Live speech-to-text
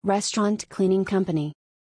Restaurant Cleaning Company.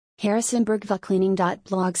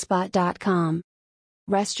 harrisonburgvacleaning.blogspot.com.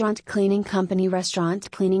 Restaurant Cleaning Company. Restaurant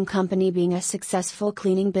Cleaning Company. Being a successful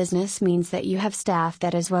cleaning business means that you have staff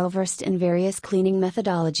that is well versed in various cleaning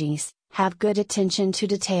methodologies, have good attention to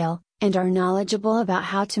detail, and are knowledgeable about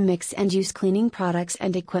how to mix and use cleaning products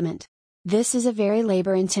and equipment. This is a very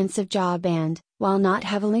labor-intensive job and, while not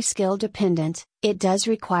heavily skill dependent, it does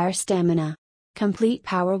require stamina. Complete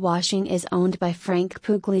Power Washing is owned by Frank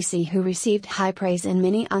Puglisi, who received high praise in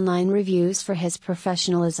many online reviews for his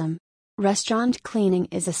professionalism. Restaurant cleaning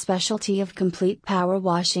is a specialty of Complete Power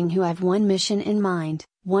Washing, who have one mission in mind: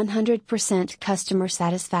 100% customer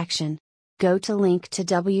satisfaction. Go to link to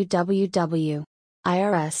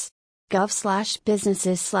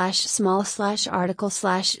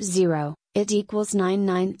www.irs.gov/businesses/small/article/0, it equals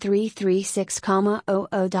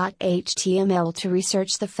 99336,00.html to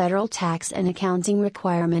research the federal tax and accounting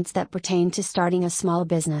requirements that pertain to starting a small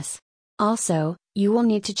business. Also, you will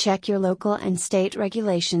need to check your local and state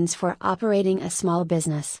regulations for operating a small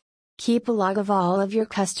business. Keep a log of all of your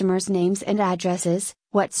customers' names and addresses,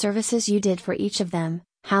 what services you did for each of them,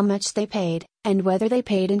 how much they paid, and whether they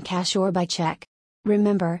paid in cash or by check.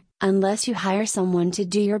 Remember, unless you hire someone to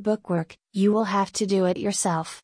do your bookwork, you will have to do it yourself.